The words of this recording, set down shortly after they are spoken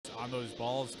on those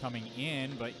balls coming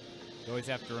in, but you always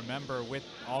have to remember with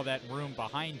all that room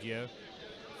behind you,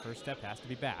 first step has to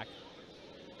be back.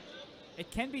 It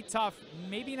can be tough,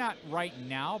 maybe not right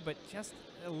now, but just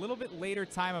a little bit later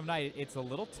time of night, it's a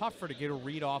little tougher to get a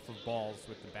read off of balls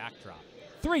with the backdrop.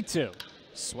 3-2.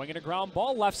 Swinging a ground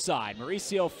ball left side.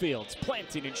 Mauricio fields,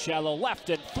 planting in shallow left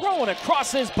and throwing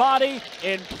across his body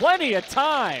in plenty of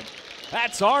time.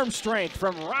 That's arm strength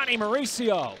from Ronny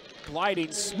Mauricio.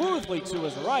 Gliding smoothly to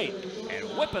his right and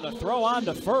whipping a throw on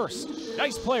to first.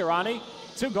 Nice play, Ronny.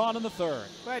 2 gone in the third.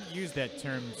 Glad you used that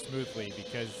term smoothly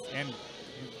and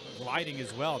gliding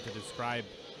as well to describe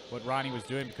what Ronny was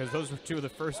doing, because those were 2 of the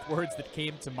first words that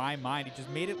came to my mind. He just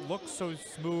made it look so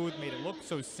smooth, made it look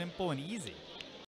so simple and easy.